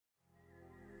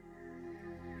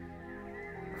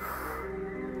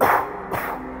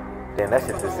Damn, that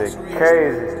shit just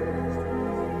crazy.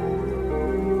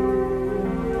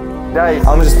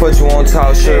 I'ma just put you on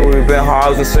top shit. We been hard, I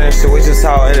was the same shit. We just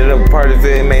how I ended up part of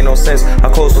it. It made no sense. I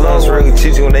close ones really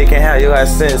cheat you when they can't have your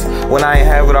ass sense. When I ain't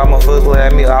have it, all my folks look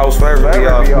at me. I was forever be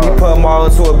off. You put them all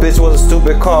into a bitch was a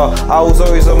stupid call. I was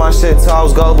always on my shit till I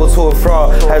was gullible to a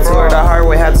fraud. Had to learn the hard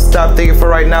way. Had to stop thinking for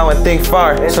right now and think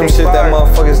far. Some shit that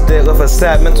motherfuckers did left a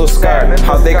sad mental scar.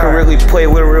 How they could really play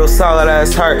with a real solid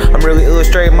ass heart. I'm really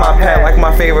illustrating my path like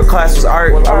my favorite class was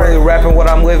art. I'm really rapping what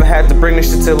I'm living. Had to bring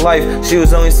this shit to life. She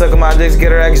was only sucking my dicks,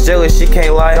 get her ex jealous, she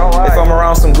can't lie. If I'm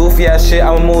around some goofy ass shit,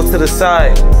 I'ma move to the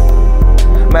side.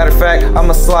 Matter of fact,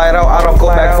 I'ma slide out. I don't go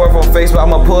back and forth on Facebook.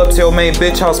 I'ma pull up to your main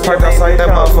bitch house, parked outside that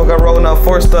motherfucker, rolling up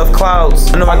 4 stuffed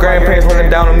clouds. I know my grandparents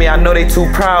looking down on me, I know they too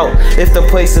proud. If the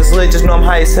place is lit, just know I'm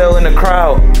high as hell in the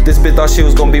crowd. This bitch thought she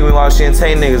was gonna beat me while she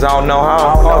entertain niggas, I don't know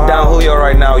how. All down Julio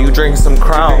right now, you drinking some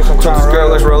Crown. Told this girl,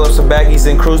 let's roll up some baggies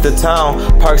and cruise to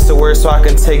town. Parks to where so I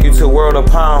can take you to World of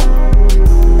Pound.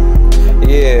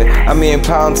 Yeah, I mean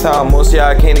Pound Town, most of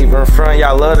y'all can't even front,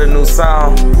 y'all love the new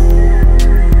sound.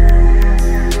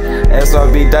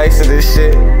 SRB dice of this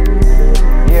shit.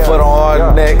 Foot on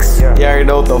all necks, you already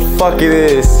know what the fuck it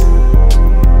is.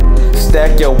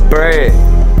 Stack your bread.